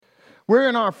We're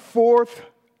in our fourth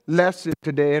lesson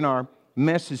today in our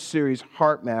message series,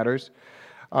 Heart Matters.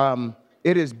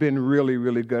 It has been really,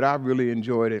 really good. I've really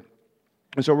enjoyed it.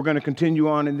 And so we're going to continue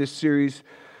on in this series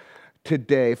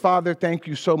today. Father, thank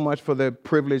you so much for the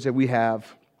privilege that we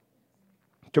have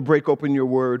to break open your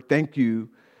word. Thank you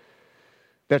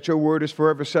that your word is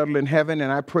forever settled in heaven,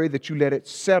 and I pray that you let it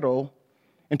settle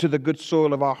into the good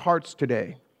soil of our hearts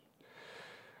today.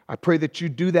 I pray that you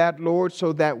do that, Lord,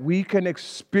 so that we can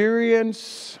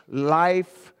experience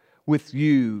life with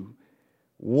you,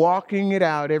 walking it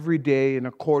out every day in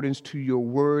accordance to your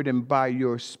word and by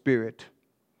your spirit.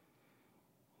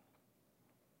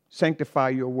 Sanctify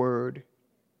your word.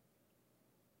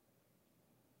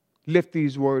 Lift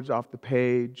these words off the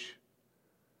page.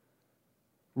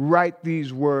 Write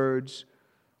these words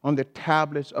on the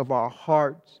tablets of our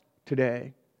hearts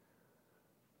today,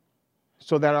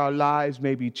 so that our lives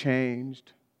may be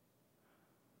changed,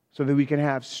 so that we can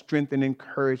have strength and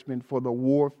encouragement for the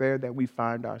warfare that we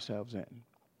find ourselves in.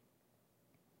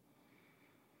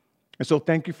 And so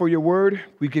thank you for your word.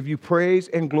 We give you praise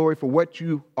and glory for what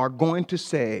you are going to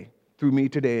say through me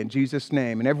today in Jesus'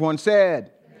 name. And everyone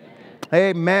said,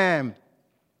 Amen. Amen.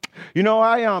 You know,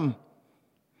 I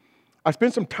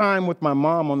spent some time with my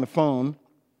mom on the phone.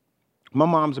 My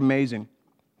mom's amazing.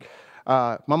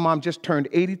 My mom just turned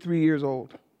 83 years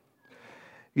old.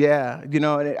 Yeah, you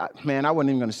know, man, I wasn't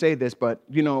even going to say this, but,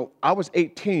 you know, I was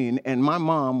 18 and my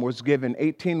mom was given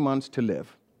 18 months to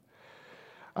live.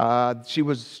 She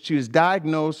was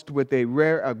diagnosed with a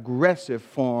rare aggressive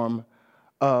form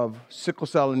of sickle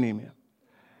cell anemia.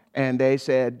 And they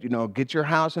said, you know, get your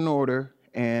house in order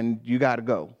and you got to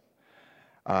go.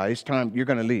 It's time, you're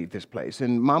going to leave this place.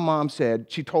 And my mom said,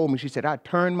 she told me, she said, I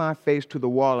turned my face to the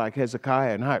wall like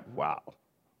Hezekiah. And wow,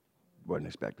 wasn't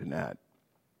expecting that.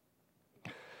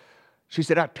 She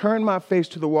said, I turned my face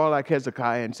to the wall like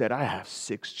Hezekiah and said, I have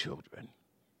 6 children.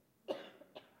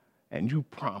 And you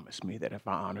promised me that if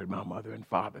I honored my mother and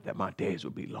father, that my days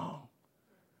would be long.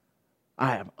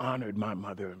 I have honored my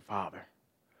mother and father.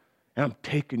 And I'm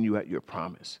taking you at your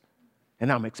promise.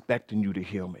 And I'm expecting you to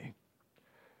heal me.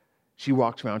 She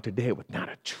walks around today with not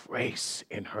a trace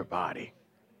in her body.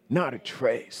 Not a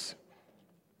trace.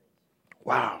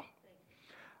 Wow.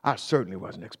 I certainly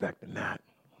wasn't expecting that.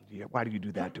 Yeah, why do you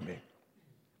do that to me?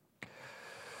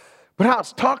 But I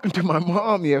was talking to my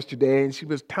mom yesterday, and she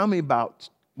was telling me about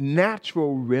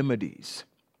natural remedies.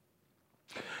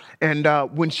 And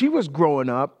when she was growing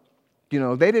up, you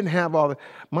know, they didn't have all the...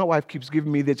 My wife keeps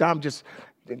giving me this.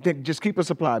 Just keep a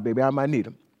supply, baby. I might need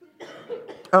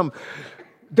them.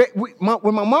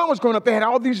 When my mom was growing up, they had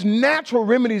all these natural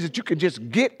remedies that you could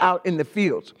just get out in the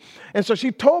fields. And so she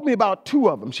told me about 2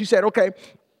 of them. She said, okay.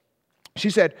 She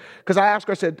said, because I asked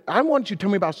her, I said, I want you to tell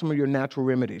me about some of your natural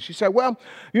remedies. She said, well,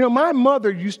 you know, my mother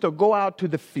used to go out to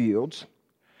the fields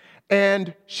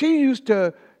and she used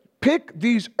to pick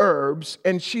these herbs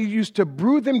and she used to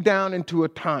brew them down into a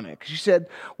tonic. She said,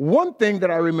 one thing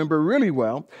that I remember really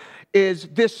well is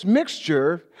this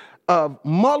mixture of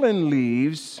mullein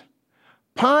leaves,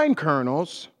 pine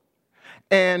kernels,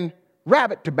 and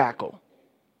rabbit tobacco.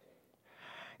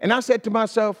 And I said to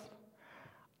myself,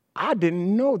 I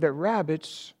didn't know that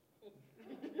rabbits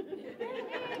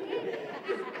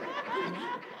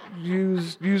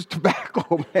use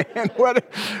tobacco, man.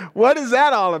 What is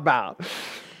that all about?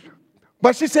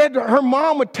 But she said her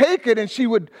mom would take it and she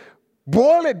would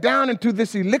boil it down into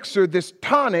this elixir, this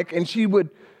tonic, and she would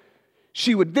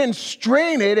then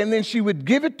strain it and then she would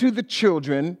give it to the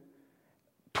children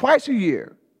twice a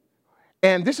year.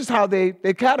 And this is how they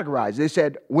categorized. They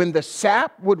said when the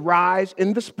sap would rise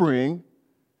in the spring,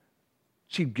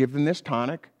 she'd give them this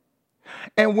tonic.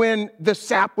 And when the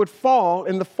sap would fall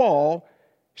in the fall,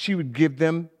 she would give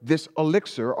them this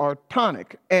elixir or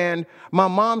tonic. And my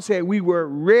mom said we were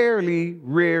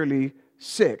rarely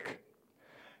sick.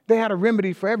 They had a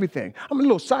remedy for everything. I'm a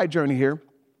little side journey here.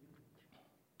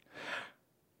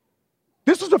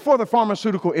 This is for the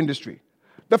pharmaceutical industry.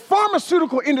 The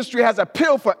pharmaceutical industry has a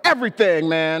pill for everything,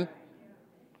 man.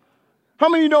 How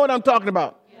many of you know what I'm talking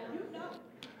about?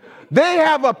 They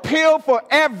have a pill for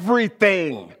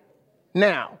everything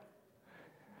now.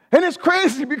 And it's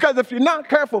crazy because if you're not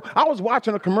careful, I was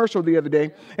watching a commercial the other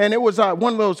day, and it was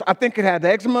one of those, I think it had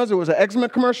eczemas. It was an eczema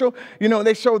commercial. You know,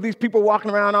 they showed these people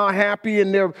walking around all happy,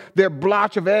 and their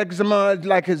blotch of eczema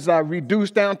like is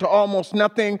reduced down to almost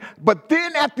nothing. But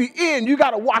then at the end, you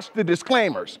got to watch the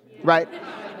disclaimers, right?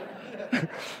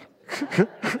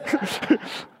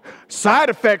 Side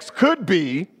effects could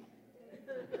be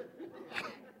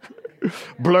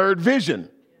blurred vision,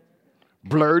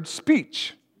 blurred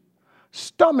speech,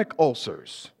 stomach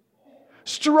ulcers,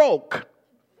 stroke,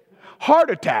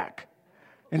 heart attack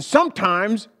and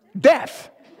sometimes death.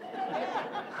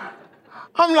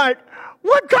 I'm like,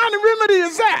 what kind of remedy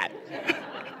is that?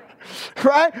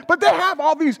 Right? But they have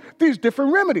all these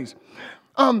different remedies.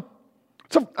 Those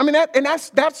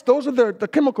are the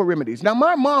chemical remedies. Now,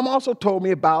 my mom also told me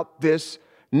about this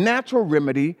natural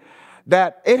remedy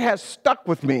that it has stuck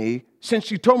with me since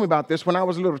she told me about this when I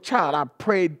was a little child. I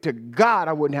prayed to God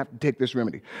I wouldn't have to take this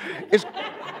remedy.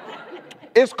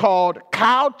 It's called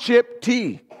cow chip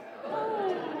tea.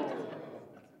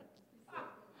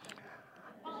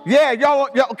 Yeah, y'all,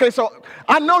 okay, so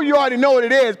I know you already know what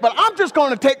it is, but I'm just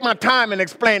going to take my time and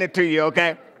explain it to you,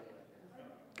 okay?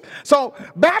 So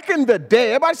back in the day,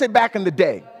 everybody say back in the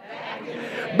day.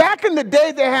 Back in the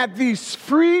day, they had these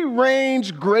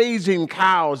free-range grazing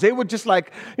cows. They were just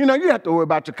like, you didn't have to worry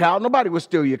about your cow. Nobody would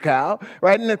steal your cow,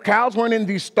 right? And the cows weren't in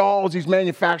these stalls, these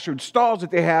manufactured stalls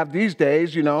that they have these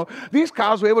days, These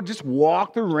cows were able to just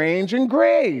walk the range and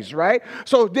graze, right?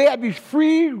 So they had these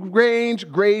free-range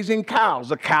grazing cows.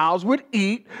 The cows would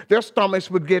eat, their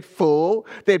stomachs would get full,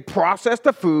 they'd process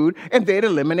the food, and they'd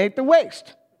eliminate the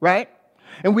waste, right?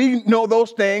 And we know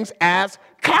those things as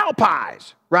cow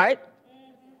pies, right?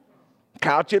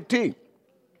 Cow chip tea.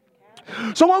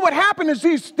 So what would happen is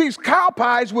these cow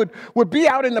pies would be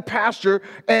out in the pasture,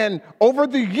 and over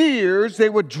the years they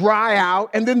would dry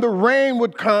out, and then the rain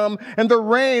would come, and the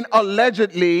rain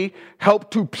allegedly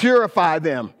helped to purify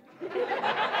them.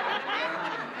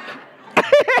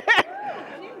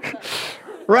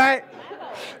 Right?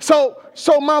 So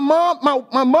my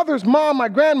mother's mom, my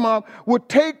grandmom, would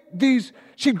take these.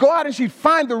 She'd go out and she'd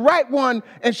find the right one,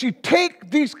 and she'd take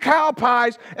these cow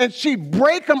pies and she'd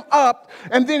break them up,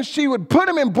 and then she would put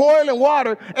them in boiling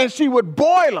water and she would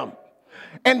boil them.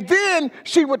 And then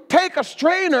she would take a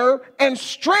strainer and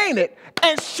strain it,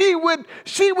 and she would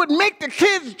make the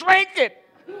kids drink it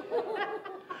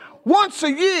once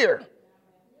a year.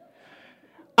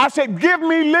 I said, give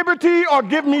me liberty or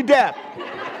give me death.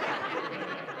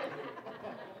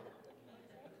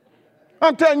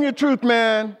 I'm telling you the truth,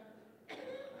 man.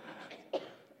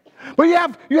 But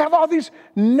you have all these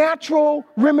natural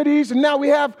remedies, and now we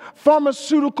have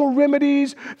pharmaceutical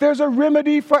remedies. There's a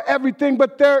remedy for everything,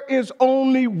 but there is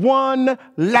only one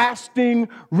lasting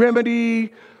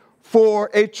remedy for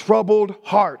a troubled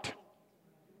heart.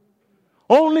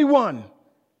 Only one.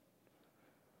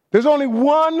 There's only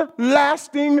one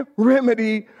lasting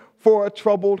remedy for a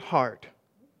troubled heart.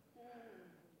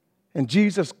 And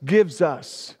Jesus gives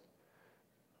us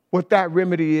what that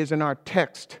remedy is in our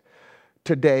text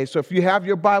today. So if you have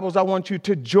your Bibles, I want you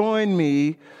to join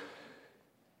me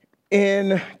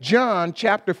in John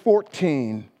chapter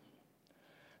 14.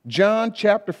 John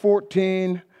chapter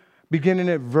 14, beginning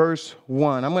at verse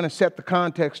 1. I'm going to set the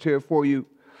context here for you.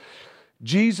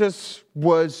 Jesus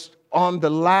was on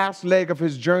the last leg of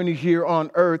his journey here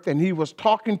on earth, and he was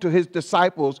talking to his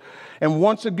disciples. And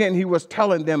once again, he was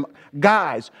telling them,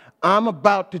 guys, I'm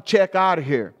about to check out of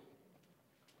here.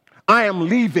 I am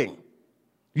leaving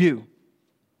you.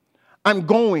 I'm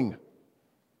going.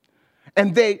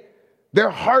 And their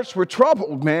hearts were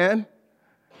troubled, man.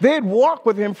 They had walked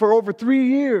with him for over 3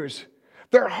 years.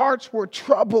 Their hearts were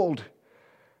troubled.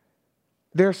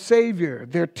 Their Savior,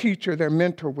 their teacher, their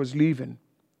mentor was leaving.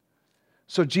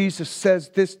 So Jesus says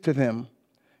this to them.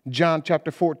 John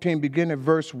chapter 14, begin at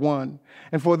verse 1.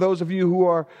 And for those of you who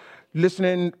are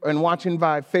listening and watching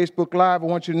by Facebook Live, I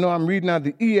want you to know I'm reading out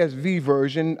the ESV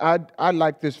version. I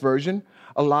like this version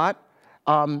a lot.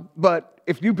 But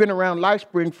if you've been around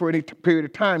LifeSpring for any period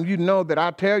of time, you know that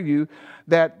I tell you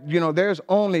that, there's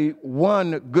only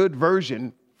one good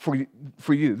version for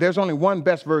you. There's only one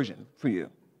best version for you.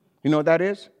 You know what that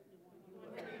is?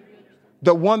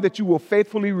 The one that you will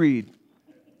faithfully read.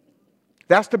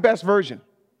 That's the best version.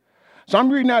 So I'm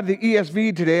reading out of the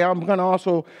ESV today. I'm going to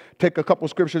also take a couple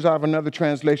scriptures out of another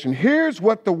translation. Here's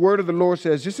what the word of the Lord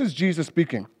says. This is Jesus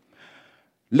speaking.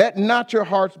 Let not your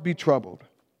hearts be troubled.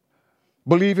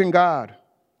 Believe in God.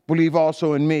 Believe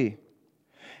also in me.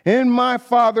 In my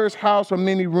Father's house are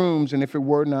many rooms, and if it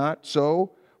were not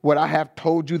so, would I have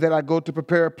told you that I go to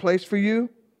prepare a place for you?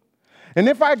 And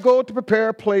if I go to prepare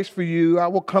a place for you, I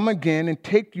will come again and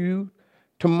take you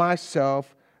to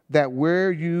myself, that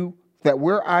where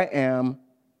I am,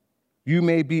 you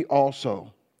may be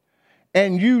also.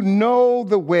 And you know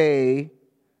the way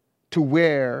to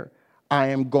where I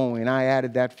am going. I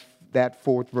added that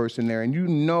fourth verse in there. And you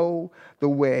know the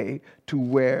way to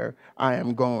where I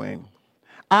am going.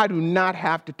 I do not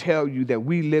have to tell you that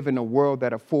we live in a world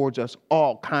that affords us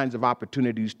all kinds of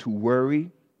opportunities to worry,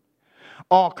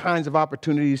 all kinds of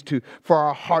opportunities for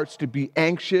our hearts to be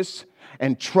anxious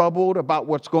and troubled about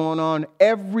what's going on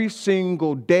every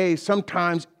single day.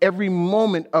 Sometimes every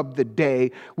moment of the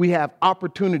day, we have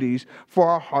opportunities for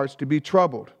our hearts to be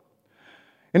troubled.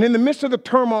 And in the midst of the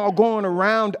turmoil going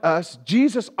around us,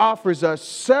 Jesus offers us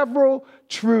several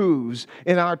truths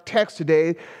in our text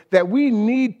today that we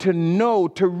need to know,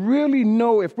 to really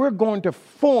know if we're going to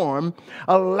form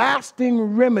a lasting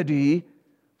remedy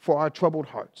for our troubled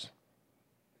hearts.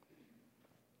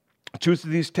 The truths of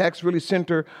these texts really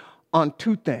center on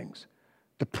two things: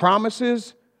 the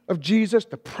promises of Jesus,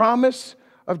 the promise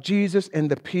of Jesus,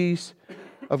 and the peace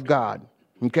of God.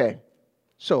 Okay.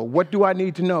 So what do I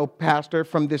need to know, Pastor,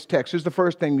 from this text? Here's the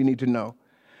first thing you need to know.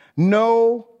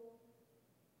 Know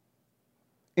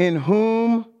in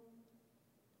whom,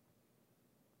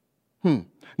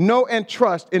 know and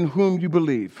trust in whom you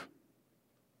believe.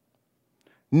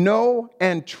 Know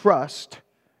and trust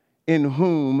in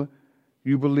whom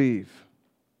you believe.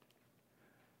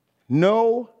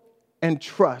 Know and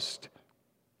trust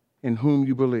in whom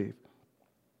you believe.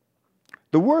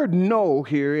 The word know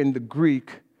here in the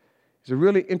Greek is a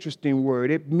really interesting word.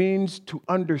 It means to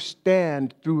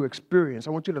understand through experience.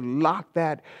 I want you to lock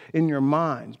that in your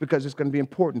minds because it's going to be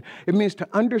important. It means to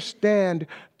understand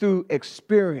through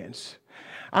experience.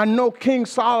 I know King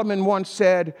Solomon once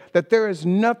said that there is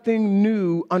nothing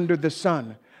new under the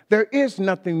sun. There is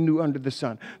nothing new under the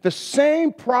sun. The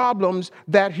same problems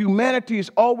that humanity has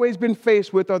always been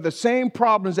faced with are the same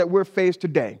problems that we're faced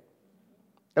today,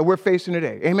 that we're facing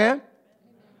today. Amen?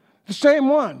 The same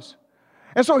ones.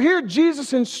 And so here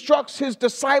Jesus instructs his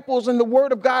disciples, and the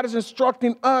word of God is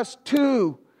instructing us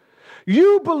too.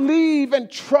 You believe and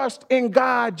trust in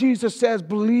God, Jesus says,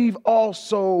 believe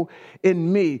also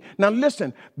in me. Now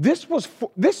listen, this was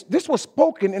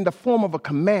spoken in the form of a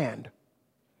command.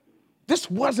 This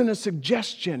wasn't a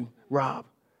suggestion, Rob.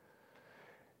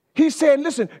 He said,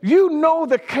 listen, you know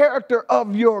the character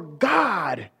of your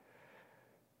God.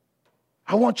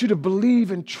 I want you to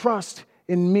believe and trust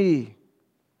in me.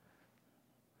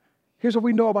 Here's what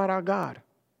we know about our God.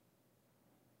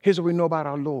 Here's what we know about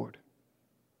our Lord.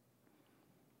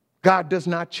 God does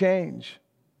not change.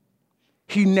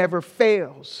 He never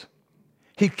fails.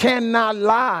 He cannot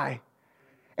lie.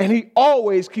 And he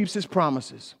always keeps his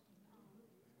promises.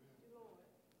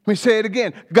 Let me say it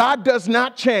again. God does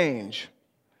not change.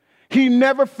 He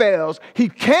never fails. He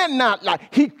cannot lie.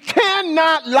 He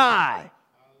cannot lie.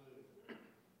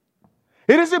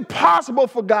 It is impossible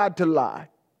for God to lie.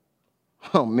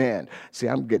 Oh, man. See,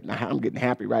 I'm getting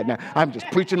happy right now. I'm just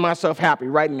preaching myself happy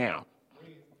right now.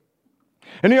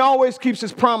 And he always keeps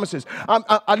his promises.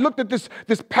 I looked at this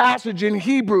passage in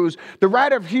Hebrews. The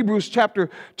writer of Hebrews chapter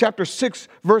 6,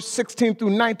 verse 16 through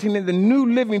 19 in the New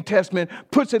Living Testament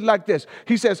puts it like this.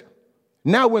 He says,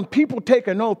 now when people take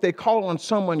an oath, they call on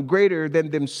someone greater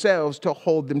than themselves to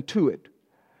hold them to it.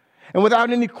 And without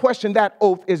any question, that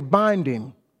oath is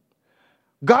binding.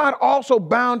 God also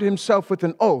bound himself with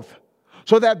an oath,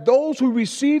 so that those who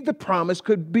received the promise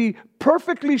could be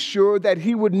perfectly sure that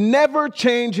he would never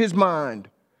change his mind.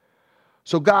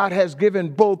 So God has given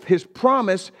both his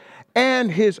promise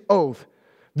and his oath.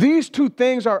 These two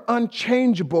things are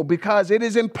unchangeable because it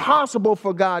is impossible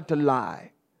for God to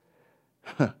lie.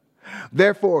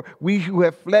 Therefore, we who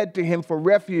have fled to him for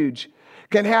refuge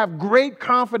can have great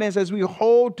confidence as we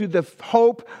hold to the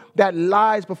hope that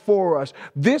lies before us.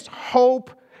 This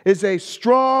hope is a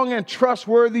strong and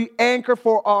trustworthy anchor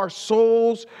for our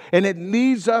souls, and it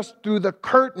leads us through the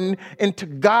curtain into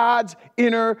God's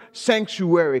inner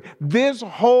sanctuary. This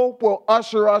hope will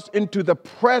usher us into the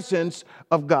presence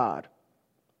of God.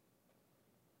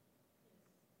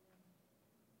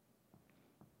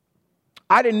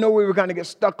 I didn't know we were going to get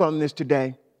stuck on this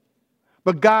today,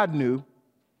 but God knew.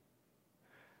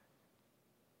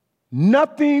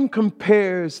 Nothing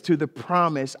compares to the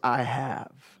promise I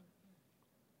have.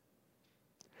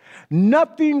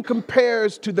 Nothing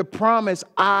compares to the promise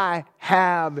I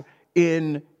have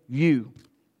in you.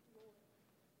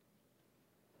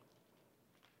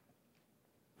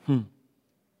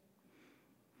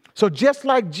 So just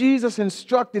like Jesus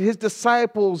instructed his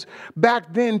disciples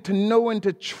back then to know and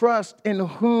to trust in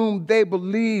whom they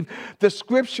believe, the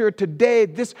scripture today,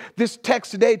 this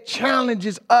text today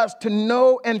challenges us to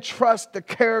know and trust the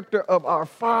character of our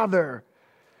Father.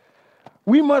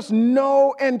 We must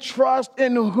know and trust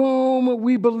in whom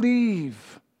we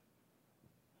believe.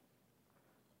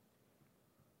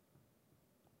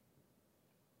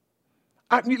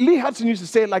 Lee Hudson used to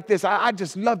say it like this. I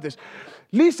just love this.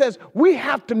 Lee says, we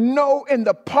have to know in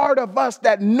the part of us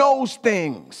that knows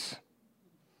things,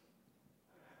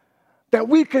 that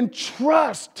we can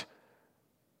trust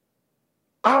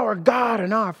our God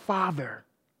and our Father.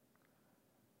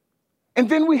 And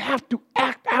then we have to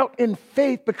act out in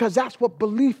faith, because that's what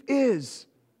belief is.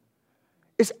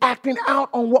 It's acting out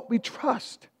on what we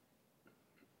trust.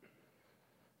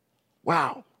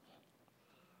 Wow.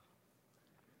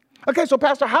 Okay, so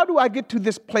Pastor, how do I get to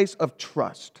this place of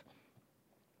trust?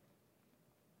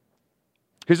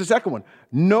 Here's the second one.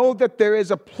 Know that there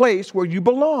is a place where you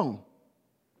belong.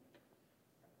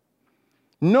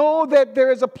 Know that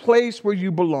there is a place where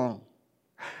you belong.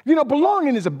 You know,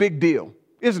 belonging is a big deal,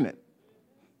 isn't it?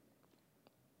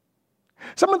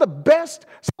 Some of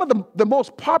the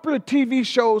most popular TV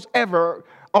shows ever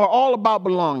are all about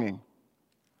belonging.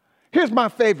 Here's my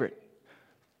favorite.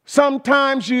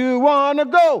 Sometimes you want to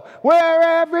go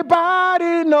where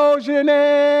everybody knows your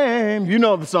name. You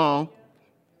know the song.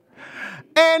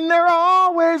 And they're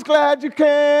always glad you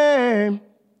came.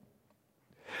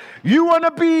 You want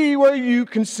to be where you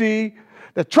can see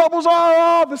the troubles are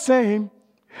all the same.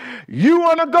 You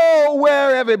want to go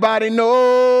where everybody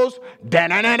knows.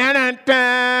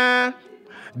 Da-na-na-na-na-da.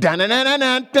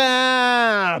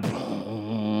 Da-na-na-na-na-da.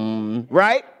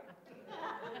 Right?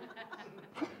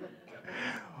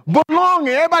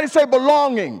 Belonging. Everybody say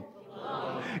belonging.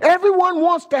 Everyone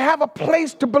wants to have a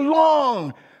place to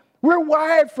belong. We're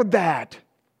wired for that.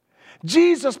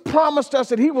 Jesus promised us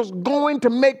that he was going to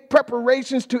make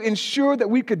preparations to ensure that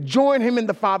we could join him in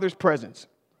the Father's presence.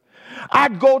 I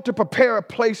go to prepare a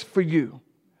place for you.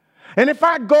 And if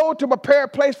I go to prepare a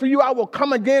place for you, I will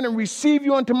come again and receive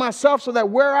you unto myself, so that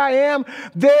where I am,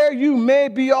 there you may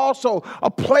be also.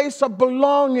 A place of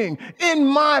belonging. In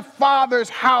my Father's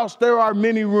house, there are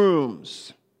many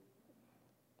rooms.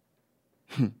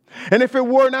 And if it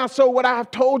were not so, what I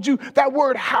have told you, that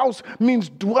word house means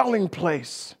dwelling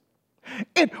place.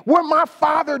 Where my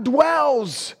Father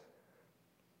dwells.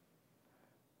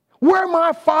 Where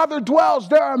my Father dwells,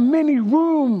 there are many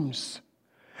rooms.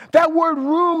 That word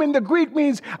room in the Greek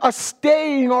means a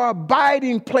staying or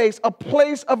abiding place, a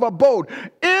place of abode.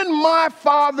 In my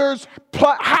Father's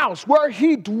house, where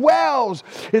he dwells,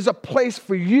 is a place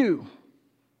for you.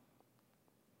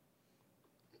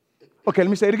 Okay, let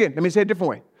me say it again. Let me say it a different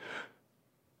way.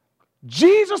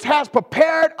 Jesus has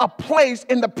prepared a place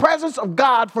in the presence of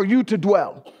God for you to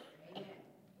dwell.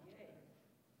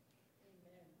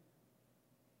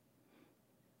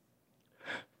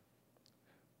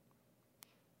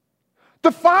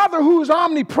 The Father, who is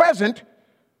omnipresent,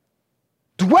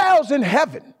 dwells in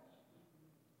heaven.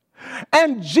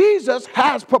 And Jesus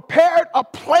has prepared a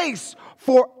place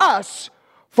for us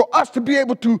to be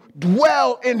able to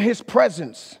dwell in his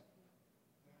presence.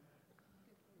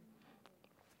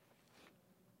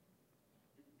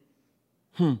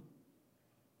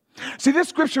 See, this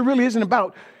scripture really isn't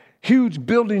about huge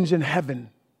buildings in heaven.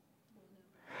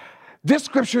 This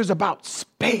scripture is about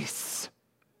space.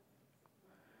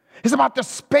 It's about the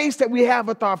space that we have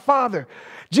with our Father.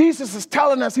 Jesus is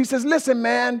telling us, he says, listen,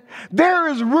 man, there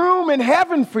is room in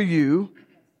heaven for you.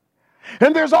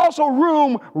 And there's also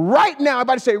room right now.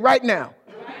 Everybody say right now.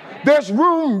 There's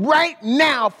room right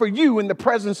now for you in the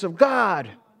presence of God.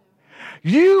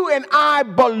 You and I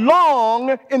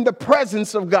belong in the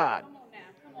presence of God.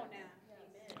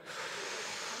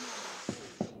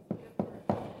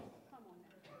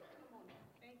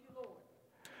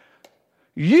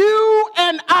 You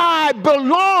and I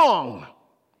belong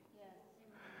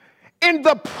in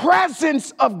the presence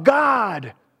of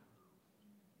God.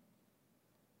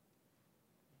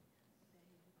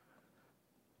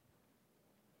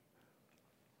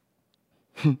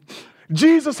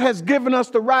 Jesus has given us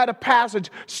the rite of passage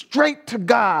straight to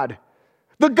God,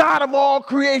 the God of all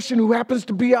creation, who happens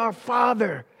to be our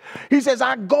Father. He says,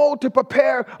 I go to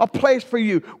prepare a place for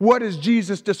you. What is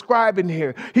Jesus describing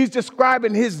here? He's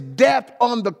describing his death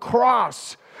on the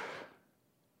cross.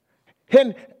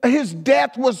 And his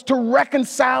death was to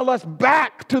reconcile us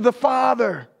back to the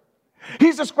Father.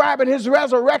 He's describing his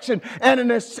resurrection and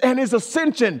his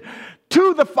ascension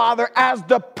to the Father as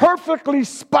the perfectly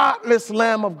spotless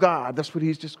Lamb of God. That's what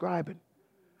he's describing.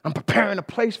 I'm preparing a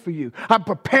place for you. I'm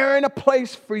preparing a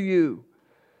place for you.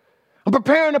 I'm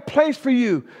preparing a place for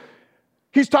you.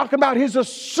 He's talking about his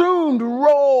assumed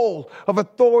role of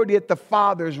authority at the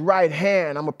Father's right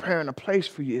hand. I'm preparing a place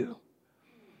for you.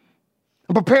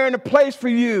 I'm preparing a place for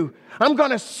you. I'm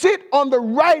going to sit on the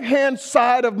right-hand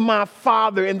side of my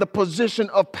Father in the position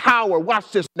of power.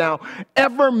 Watch this now.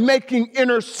 Ever making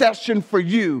intercession for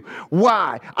you.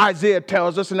 Why? Isaiah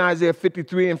tells us in Isaiah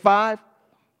 53:5.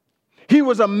 He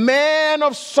was a man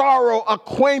of sorrow,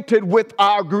 acquainted with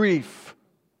our grief.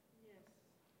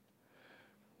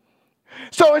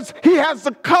 So he has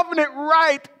the covenant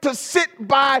right to sit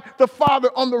by the Father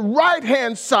on the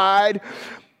right-hand side.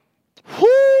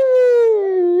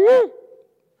 Whoo!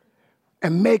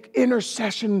 and make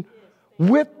intercession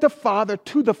with the Father,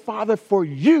 to the Father for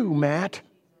you, Matt.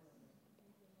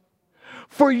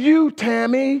 For you,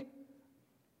 Tammy.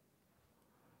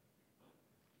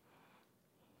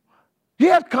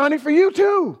 Yes, Connie, for you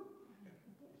too.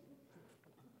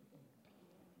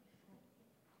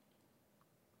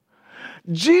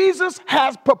 Jesus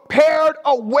has prepared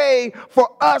a way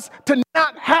for us to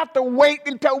not have to wait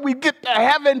until we get to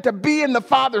heaven to be in the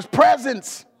Father's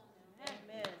presence.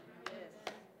 Amen.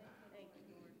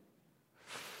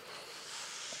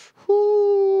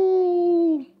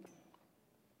 Ooh.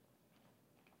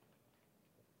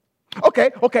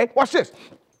 Okay, watch this.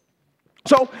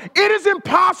 So it is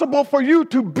impossible for you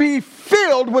to be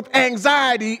filled with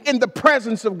anxiety in the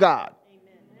presence of God.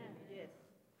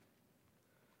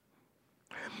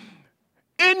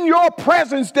 In your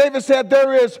presence, David said,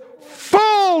 there is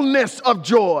fullness of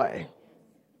joy.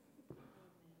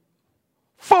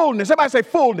 Fullness. Everybody say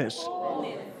fullness.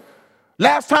 Fullness.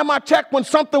 Last time I checked, when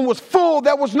something was full,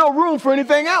 there was no room for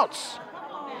anything else.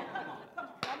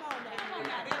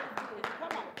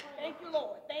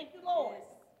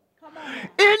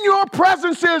 In your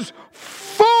presence is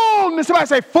fullness. Somebody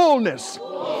say fullness.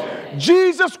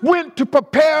 Jesus went to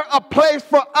prepare a place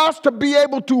for us to be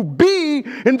able to be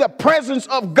in the presence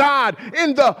of God,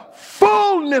 in the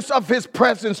fullness of his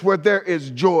presence where there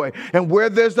is joy. And where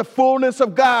there's the fullness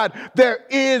of God, there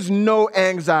is no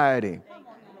anxiety.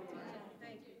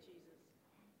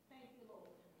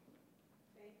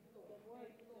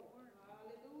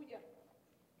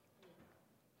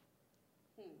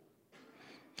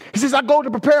 He says, I go to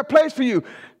prepare a place for you.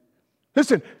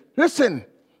 Listen.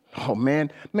 Oh, man,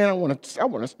 I want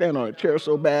to stand on a chair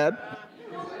so bad.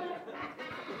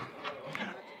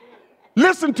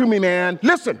 Listen to me, man.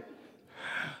 Listen.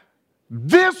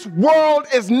 This world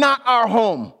is not our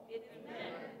home.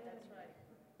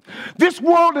 This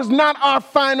world is not our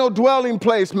final dwelling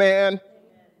place, man.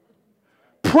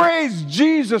 Praise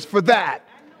Jesus for that.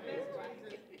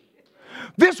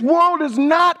 This world is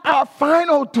not our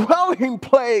final dwelling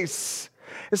place.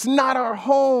 It's not our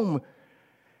home.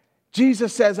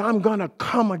 Jesus says, I'm going to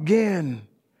come again.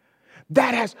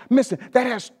 That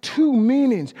has two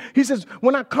meanings. He says,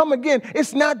 when I come again,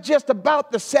 it's not just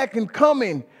about the second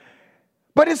coming,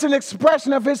 but it's an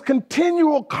expression of his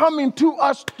continual coming to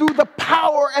us through the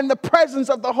power and the presence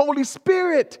of the Holy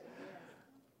Spirit.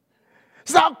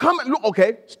 So I'll come.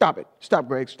 Okay, stop it. Stop,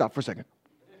 Greg. Stop for a second.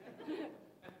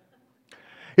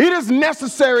 It is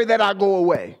necessary that I go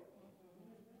away.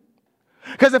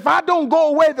 Because if I don't go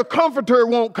away, the Comforter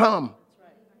won't come.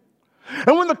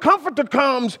 And when the Comforter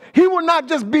comes, he will not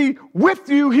just be with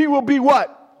you, he will be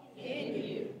what? In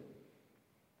you.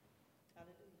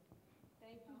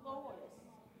 Thank you, Lord.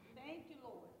 Thank you,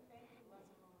 Lord. Thank you, Lord.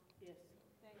 Yes.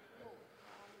 Thank you, Lord.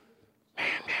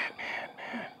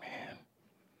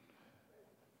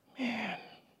 Man.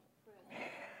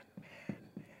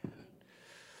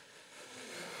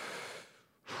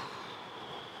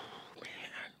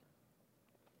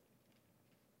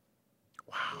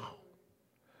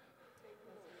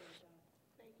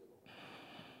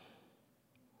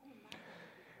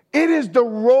 It is the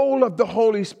role of the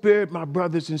Holy Spirit, my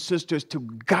brothers and sisters, to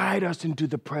guide us into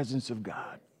the presence of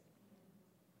God.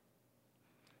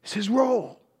 It's his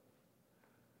role.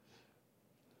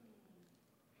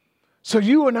 So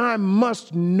you and I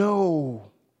must know,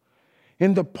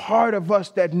 in the part of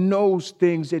us that knows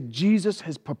things, that Jesus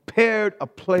has prepared a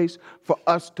place for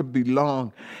us to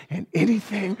belong. And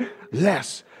anything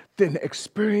less than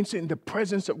experiencing the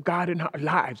presence of God in our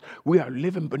lives, we are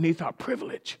living beneath our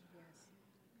privilege.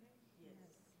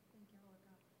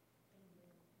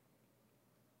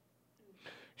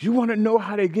 You want to know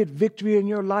how to get victory in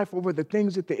your life over the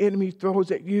things that the enemy throws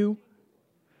at you?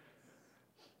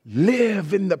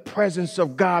 Live in the presence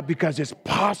of God, because it's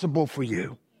possible for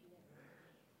you.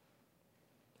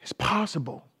 It's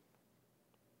possible.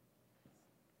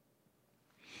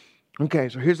 Okay,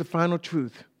 so here's the final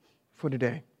truth for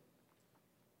today.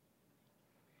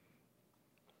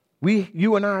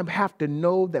 You and I have to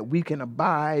know that we can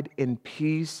abide in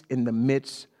peace in the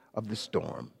midst of the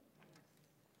storm.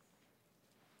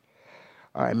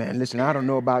 All right, man, listen, I don't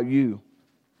know about you,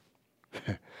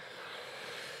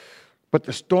 but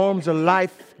the storms of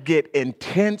life get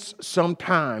intense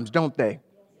sometimes, don't they?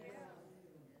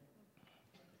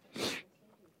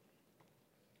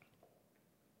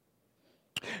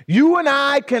 You and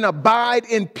I can abide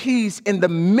in peace in the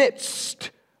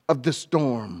midst of the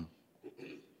storm.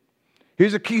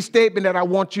 Here's a key statement that I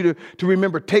want you to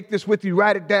remember. Take this with you.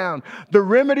 Write it down. The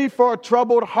remedy for a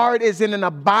troubled heart is in an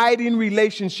abiding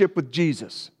relationship with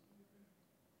Jesus.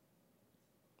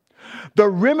 The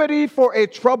remedy for a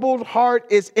troubled heart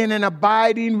is in an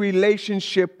abiding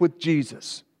relationship with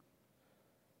Jesus.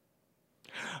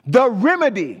 The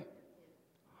remedy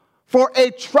for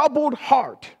a troubled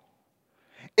heart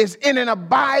is in an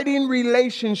abiding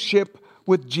relationship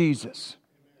with Jesus.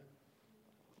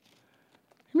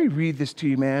 Let me read this to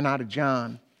you, man, out of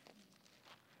John.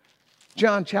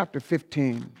 John chapter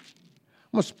 15. I'm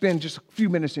going to spend just a few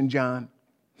minutes in John,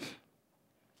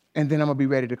 and then I'm going to be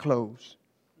ready to close.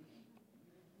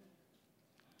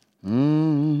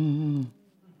 John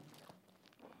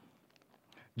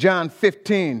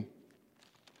 15,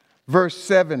 verse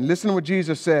 7. Listen to what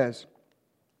Jesus says.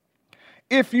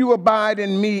 If you abide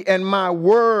in me and my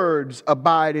words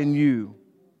abide in you,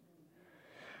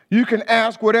 you can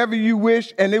ask whatever you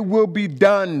wish and it will be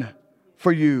done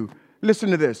for you.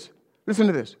 Listen to this. Listen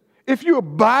to this. If you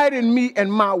abide in me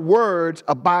and my words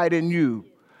abide in you,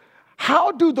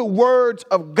 how do the words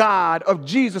of God, of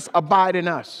Jesus, abide in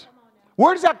us?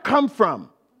 Where does that come from?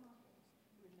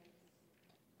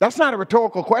 That's not a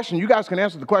rhetorical question. You guys can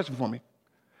answer the question for me.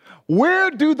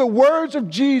 Where do the words of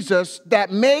Jesus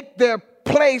that make their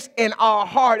place in our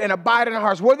heart and abide in our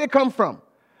hearts, where do they come from?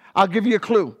 I'll give you a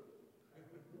clue.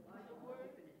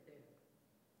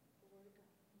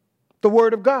 The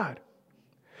Word of God.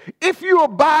 If you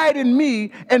abide in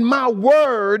me and my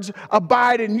words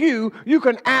abide in you, you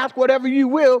can ask whatever you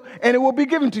will and it will be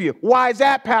given to you. Why is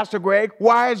that, Pastor Greg?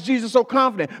 Why is Jesus so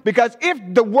confident? Because if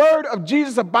the word of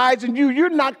Jesus abides in you,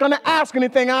 you're not going to ask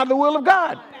anything out of the will of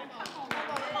God.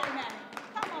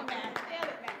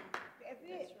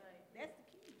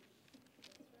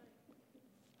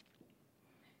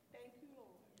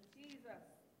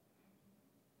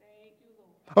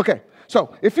 Okay,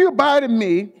 so if you abide in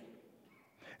me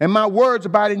and my words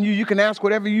abide in you, you can ask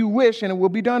whatever you wish and it will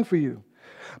be done for you.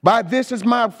 By this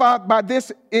my Father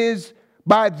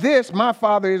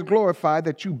is glorified,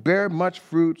 that you bear much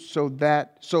fruit, so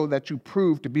that you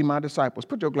prove to be my disciples.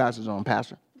 Put your glasses on,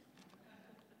 Pastor.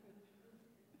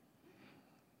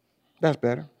 That's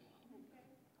better.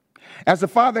 As the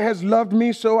Father has loved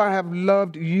me, so I have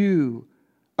loved you.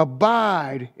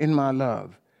 Abide in my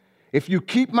love. If you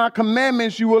keep my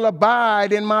commandments, you will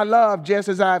abide in my love, just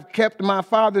as I've kept my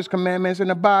Father's commandments and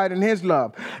abide in his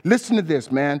love. Listen to this,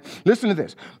 man. Listen to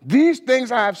this. These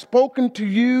things I have spoken to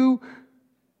you,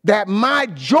 that my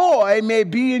joy may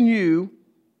be in you,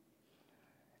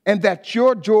 and that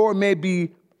your joy may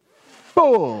be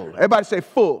full. Everybody say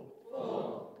full.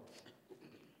 Full.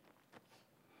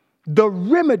 The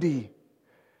remedy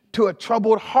to a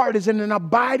troubled heart is in an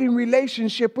abiding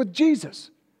relationship with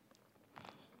Jesus.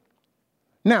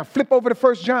 Now, flip over to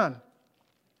 1 John.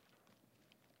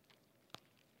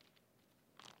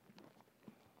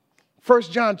 1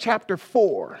 John chapter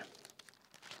 4.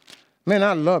 Man,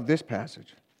 I love this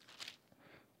passage.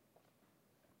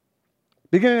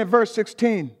 Beginning at verse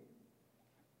 16.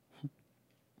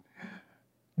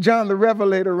 John the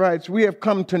Revelator writes, we have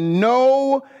come to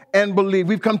know and believe.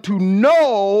 We've come to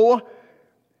know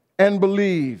and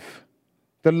believe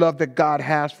the love that God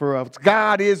has for us.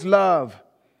 God is love.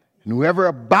 And whoever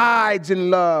abides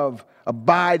in love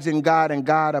abides in God, and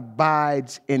God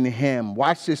abides in him.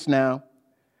 Watch this now.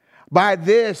 By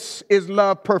this is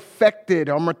love perfected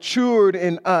or matured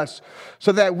in us,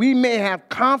 so that we may have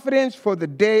confidence for the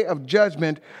day of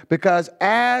judgment, because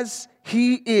as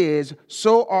he is,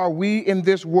 so are we in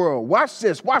this world. Watch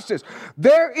this, watch this.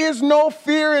 There is no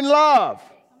fear in love.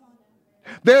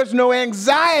 There's no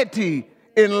anxiety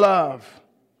in love.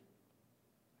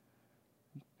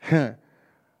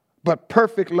 But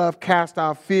perfect love casts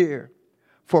out fear,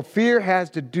 for fear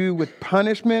has to do with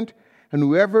punishment, and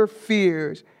whoever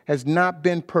fears has not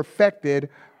been perfected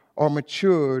or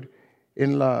matured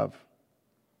in love.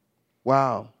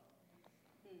 Wow.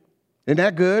 Isn't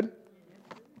that good?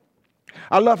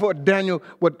 I love what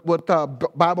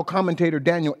Bible commentator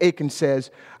Daniel Aiken says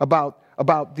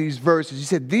about these verses. He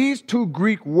said, these two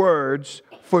Greek words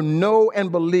for know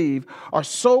and believe are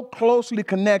so closely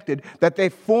connected that they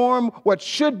form what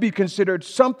should be considered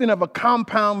something of a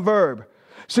compound verb,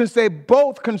 since they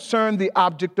both concern the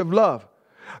object of love.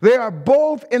 They are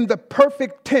both in the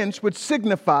perfect tense, which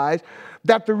signifies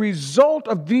that the result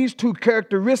of these two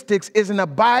characteristics is an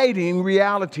abiding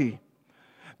reality.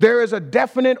 There is a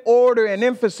definite order and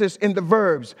emphasis in the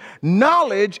verbs.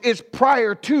 Knowledge is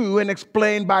prior to and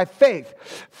explained by faith.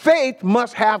 Faith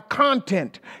must have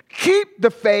content. Keep the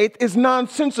faith is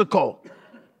nonsensical.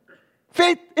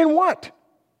 Faith in what?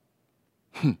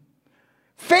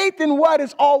 Faith in what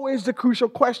is always the crucial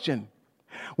question.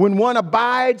 When one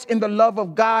abides in the love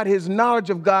of God, his knowledge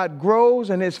of God grows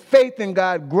and his faith in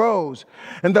God grows.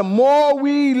 And the more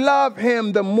we love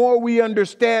him, the more we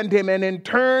understand him. And in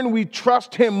turn, we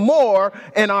trust him more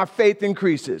and our faith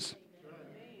increases.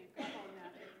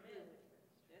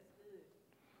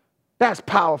 That's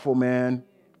powerful, man.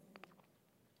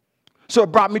 So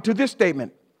it brought me to this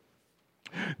statement.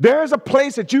 There's a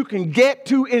place that you can get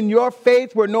to in your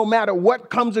faith where no matter what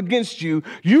comes against you,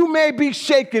 you may be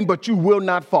shaken, but you will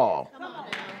not fall.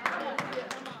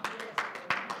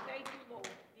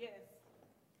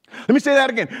 Let me say that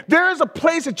again. There is a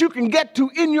place that you can get to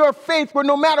in your faith where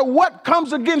no matter what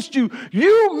comes against you,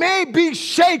 you may be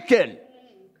shaken.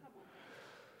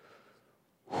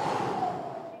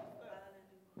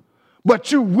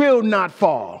 But you will not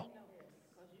fall.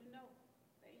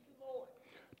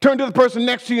 Turn to the person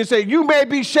next to you and say, you may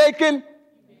be shaken.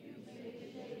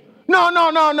 No.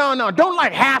 Don't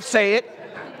like half say it.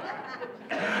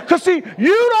 Because see,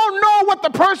 you don't know what the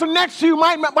person next to you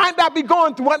might not be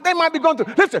going through, what they might be going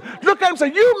through. Listen, look at them and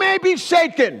say, you may be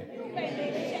shaken,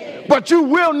 but you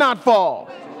will not fall.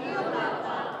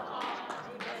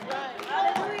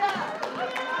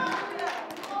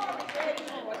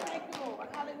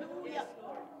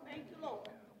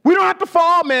 We don't have to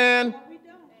fall, man.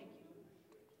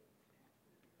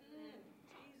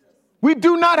 We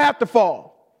do not have to fall.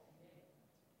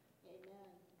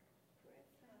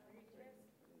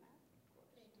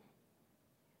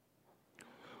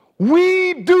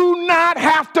 We do not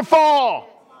have to fall.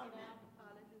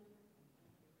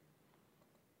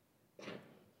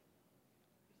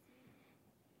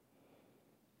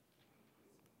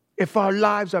 If our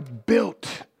lives are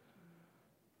built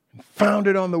and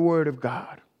founded on the Word of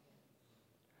God.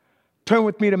 Turn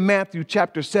with me to Matthew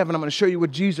chapter 7. I'm going to show you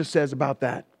what Jesus says about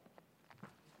that.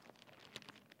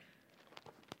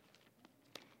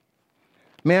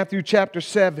 Matthew chapter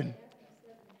 7.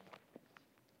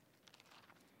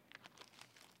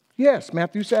 Yes,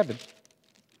 Matthew 7.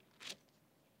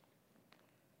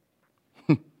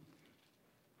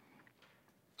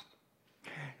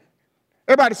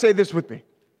 Everybody say this with me.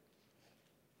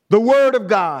 The Word of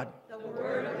God. The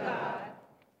Word of God.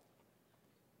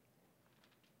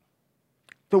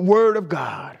 The Word of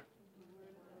God.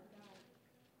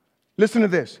 Listen to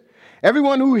this.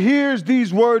 Everyone who hears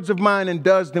these words of mine and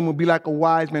does them will be like a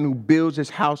wise man who builds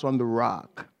his house on the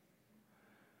rock.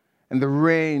 And the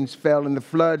rains fell and the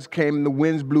floods came and the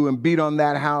winds blew and beat on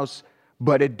that house,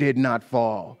 but it did not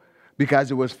fall because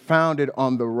it was founded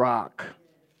on the rock.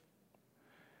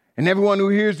 And everyone who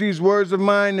hears these words of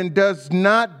mine and does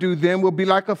not do them will be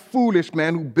like a foolish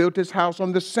man who built his house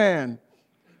on the sand.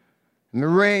 And the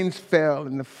rains fell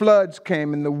and the floods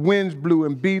came and the winds blew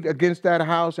and beat against that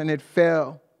house and it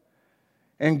fell.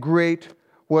 And great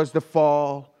was the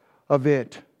fall of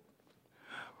it.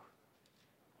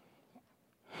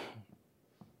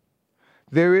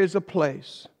 There is a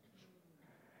place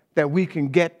that we can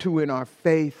get to in our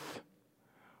faith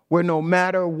where no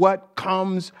matter what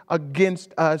comes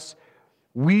against us,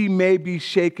 we may be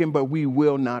shaken, but we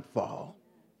will not fall.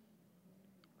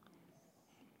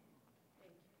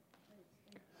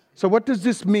 So what does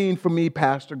this mean for me,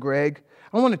 Pastor Greg?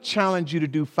 I want to challenge you to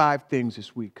do 5 things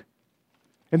this week.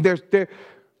 And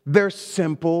they're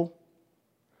simple,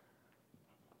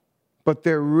 but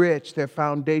they're rich, they're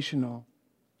foundational.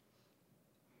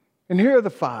 And here are the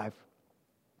 5.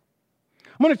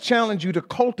 I'm going to challenge you to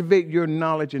cultivate your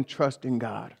knowledge and trust in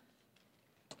God.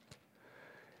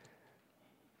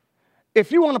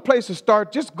 If you want a place to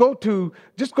start, just go to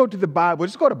the Bible.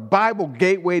 Just go to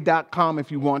BibleGateway.com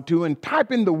if you want to and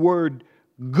type in the word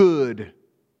good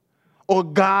or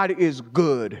God is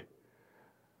good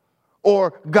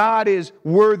or God is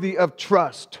worthy of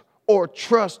trust or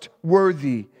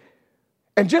trustworthy.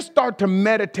 And just start to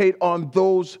meditate on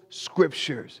those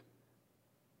scriptures.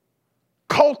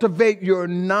 Cultivate your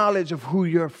knowledge of who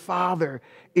your Father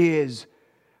is,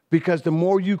 because the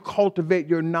more you cultivate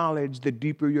your knowledge, the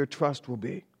deeper your trust will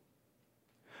be.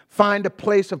 Find a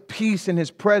place of peace in His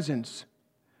presence.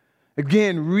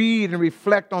 Again, read and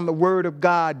reflect on the Word of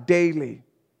God daily.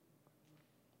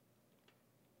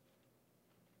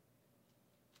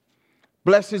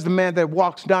 Blessed is the man that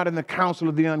walks not in the counsel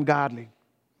of the ungodly,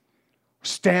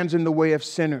 stands in the way of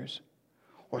sinners,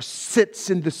 or sits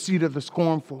in the seat of the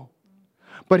scornful.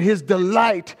 But his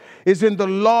delight is in the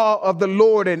law of the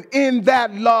Lord, and in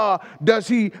that law does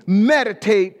he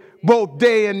meditate both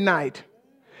day and night.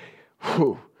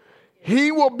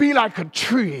 He will be like a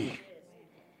tree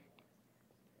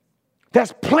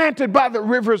that's planted by the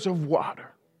rivers of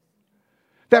water,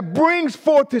 that brings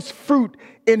forth his fruit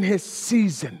in his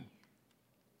season.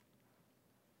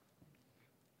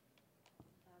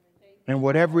 And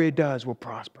whatever it does will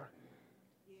prosper.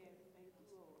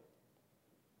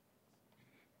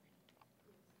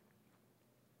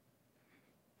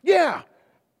 Yeah.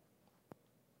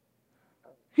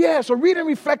 Yeah, so read and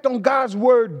reflect on God's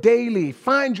word daily.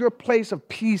 Find your place of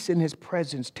peace in his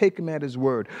presence. Take him at his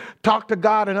word. Talk to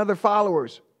God and other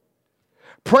followers.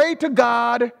 Pray to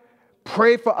God.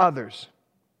 Pray for others.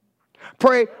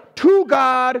 Pray to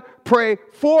God. Pray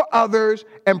for others.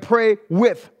 And pray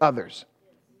with others.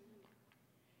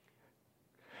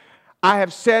 I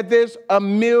have said this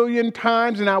 1,000,000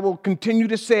 times and I will continue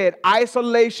to say it.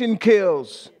 Isolation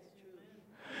kills.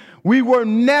 We were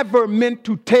never meant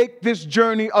to take this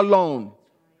journey alone.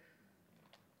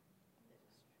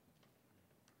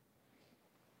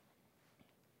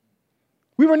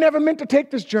 We were never meant to take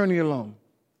this journey alone.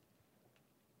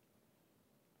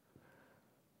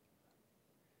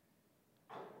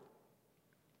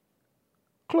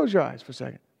 Close your eyes for a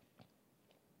second.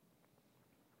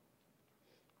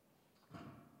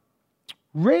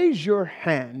 Raise your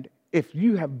hand if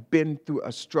you have been through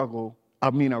a struggle.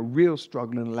 A real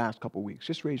struggle in the last couple of weeks.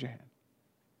 Just raise your hand.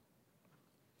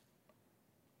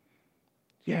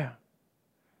 Yeah.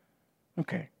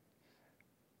 Okay.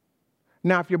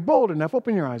 Now, if you're bold enough,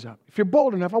 open your eyes up. If you're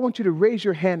bold enough, I want you to raise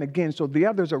your hand again so the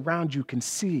others around you can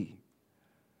see.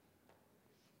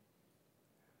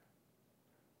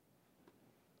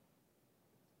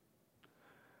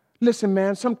 Listen,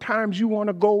 man, sometimes you want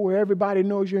to go where everybody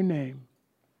knows your name.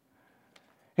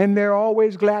 And they're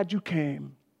always glad you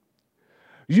came.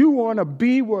 You want to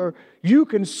be where you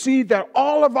can see that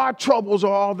all of our troubles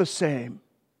are all the same.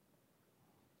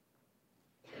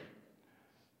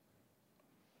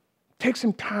 Take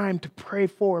some time to pray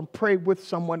for and pray with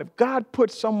someone. If God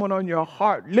puts someone on your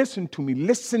heart, listen to me,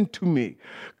 listen to me.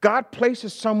 God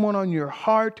places someone on your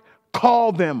heart,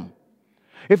 call them.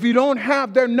 If you don't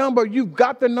have their number, you've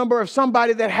got the number of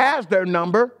somebody that has their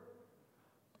number.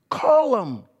 Call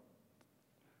them.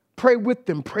 Pray with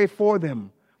them, pray for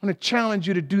them. I'm going to challenge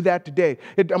you to do that today.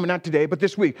 Not today, but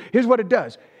this week. Here's what it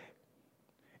does.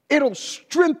 It'll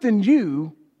strengthen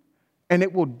you and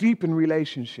it will deepen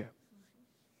relationship.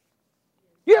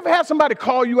 You ever had somebody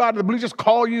call you out of the blue, just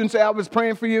call you and say, I was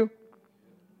praying for you?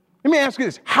 Let me ask you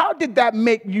this. How did that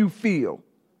make you feel?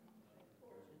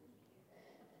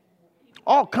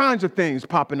 All kinds of things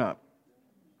popping up.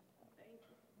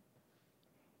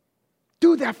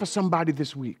 Do that for somebody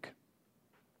this week.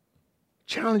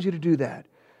 Challenge you to do that.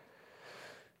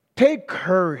 Take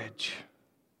courage.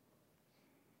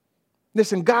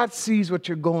 Listen, God sees what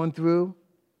you're going through.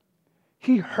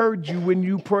 He heard you when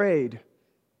you prayed.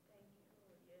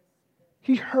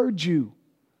 He heard you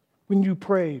when you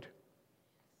prayed.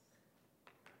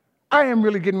 I am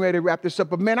really getting ready to wrap this up,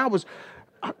 but man,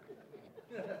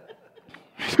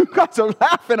 you guys are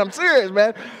laughing. I'm serious,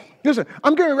 man. Listen,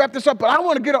 I'm going to wrap this up, but I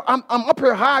want to I'm up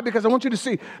here high because I want you to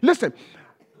see. Listen,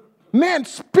 man,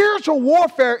 spiritual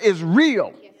warfare is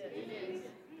real.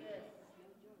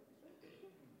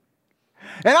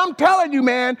 And I'm telling you,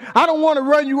 man, I don't want to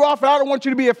run you off and I don't want you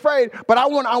to be afraid, but I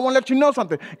want to let you know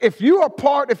something. If you're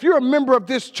a member of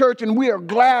this church, and we are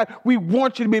glad, we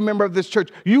want you to be a member of this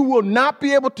church, you will not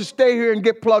be able to stay here and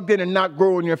get plugged in and not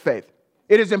grow in your faith.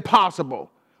 It is impossible.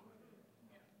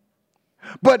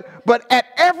 But at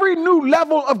every new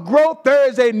level of growth, there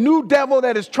is a new devil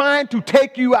that is trying to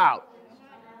take you out.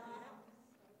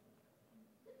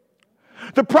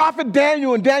 The prophet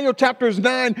Daniel in Daniel chapters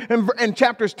 9 and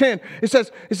chapters 10, it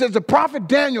says the prophet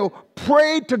Daniel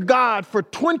prayed to God for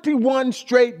 21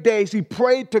 straight days. He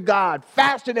prayed to God,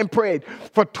 fasted and prayed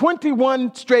for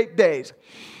 21 straight days.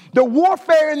 The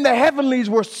warfare in the heavenlies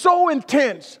were so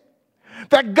intense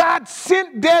that God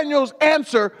sent Daniel's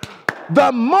answer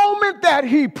the moment that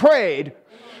he prayed,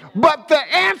 but the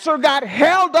answer got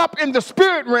held up in the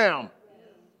spirit realm.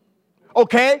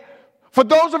 Okay? For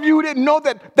those of you who didn't know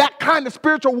that kind of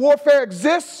spiritual warfare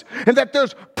exists and that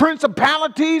there's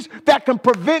principalities that can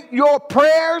prevent your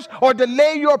prayers or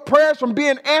delay your prayers from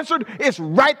being answered, it's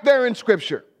right there in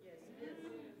Scripture.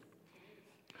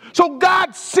 So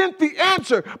God sent the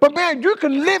answer. But man, you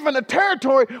can live in a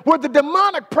territory where the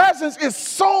demonic presence is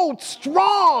so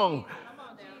strong.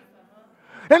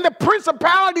 And the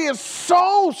principality is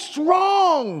so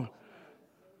strong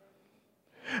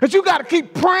that you got to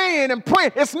keep praying and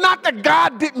praying. It's not that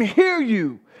God didn't hear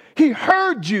you. He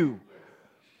heard you.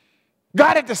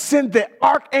 God had to send the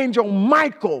archangel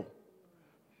Michael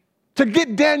to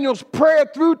get Daniel's prayer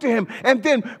through to him. And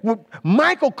then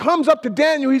Michael comes up to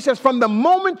Daniel. He says, from the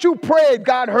moment you prayed,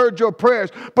 God heard your prayers.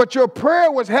 But your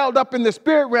prayer was held up in the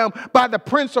spirit realm by the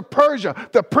prince of Persia,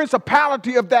 the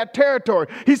principality of that territory.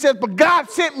 He says, but God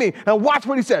sent me. And watch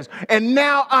what he says. And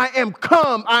now I am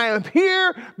come. I am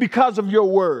here because of your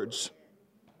words.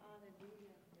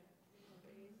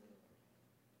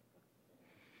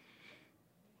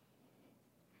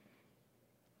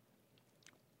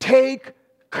 Take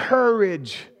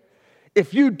courage.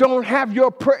 If you don't have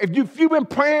your prayer, if you've been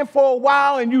praying for a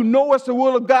while and you know it's the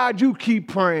will of God, you keep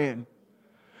praying.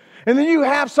 And then you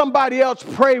have somebody else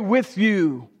pray with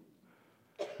you.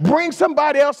 Bring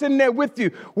somebody else in there with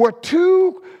you. Where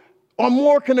two or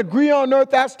more can agree on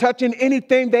earth as touching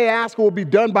anything they ask will be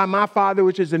done by my Father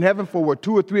which is in heaven. For where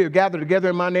two or three are gathered together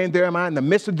in my name, there am I in the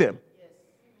midst of them.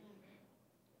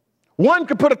 One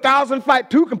can put 1,000 to flight.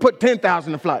 Two can put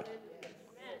 10,000 to flight.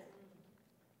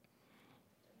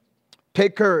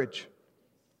 Take courage.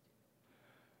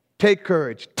 Take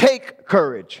courage. Take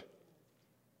courage.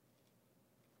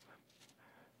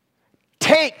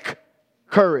 Take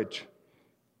courage.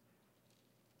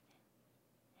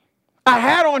 I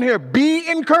had on here, be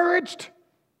encouraged.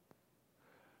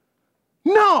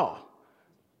 No,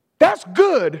 that's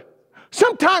good.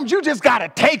 Sometimes you just got to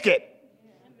take it.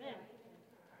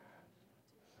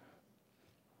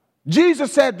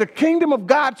 Jesus said, the kingdom of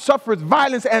God suffers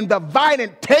violence and the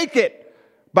violent take it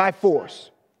by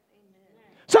force.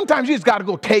 Sometimes you just got to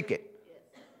go take it.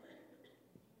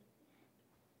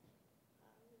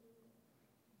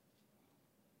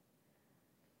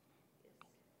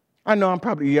 I know I'm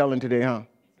probably yelling today, huh?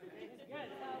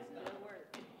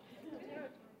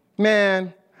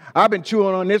 Man, I've been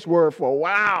chewing on this word for a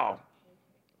while.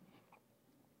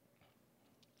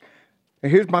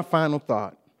 And here's my final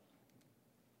thought.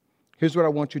 Here's what I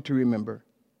want you to remember.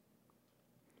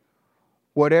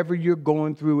 Whatever you're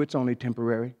going through, it's only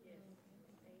temporary.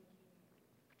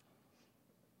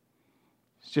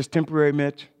 It's just temporary,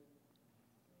 Mitch.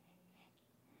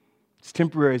 It's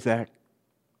temporary, Zach.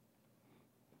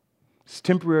 It's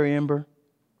temporary, Ember.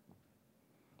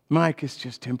 Mike, it's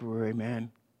just temporary,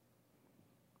 man.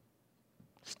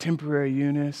 It's temporary,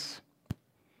 Eunice,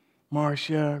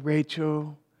 Marcia,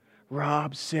 Rachel,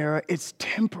 Rob, Sarah. It's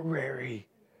temporary.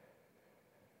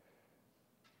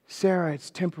 Sarah, it's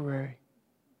temporary.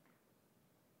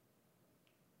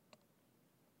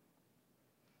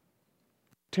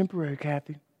 Temporary,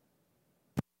 Kathy.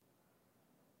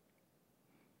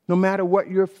 No matter what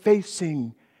you're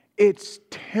facing, it's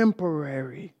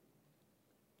temporary.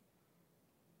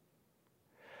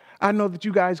 I know that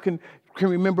you guys can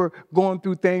remember going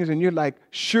through things and you're like,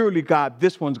 surely, God,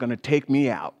 this one's going to take me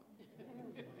out.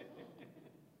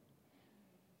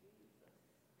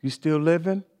 You still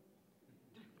living?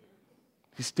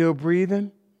 You still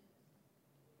breathing?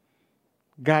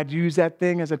 God used that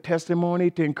thing as a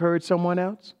testimony to encourage someone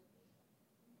else?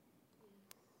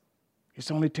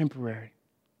 It's only temporary.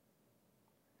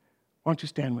 Why don't you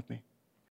stand with me?